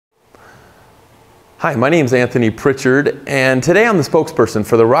Hi, my name is Anthony Prichard, and today I'm the spokesperson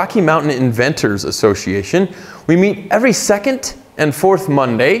for the Rocky Mountain Inventors Association. We meet every second and fourth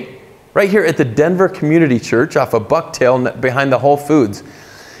Monday right here at the Denver Community Church off of Bucktail behind the Whole Foods.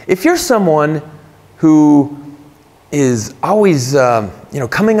 If you're someone who is always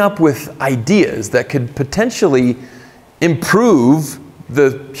coming up with ideas that could potentially improve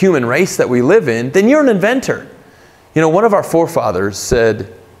the human race that we live in, then you're an inventor. You know, one of our forefathers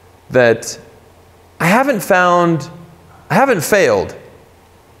said that I haven't failed.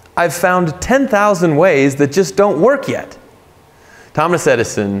 I've found 10,000 ways that just don't work yet. Thomas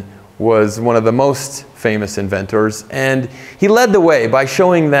Edison was one of the most famous inventors, and he led the way by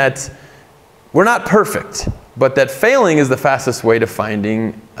showing that we're not perfect, but that failing is the fastest way to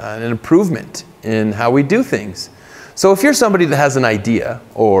finding an improvement in how we do things. So if you're somebody that has an idea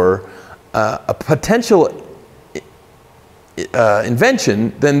or a potential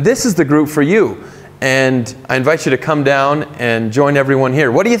invention, then this is the group for you. And I invite you to come down and join everyone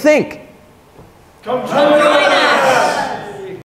here. What do you think? Come join us!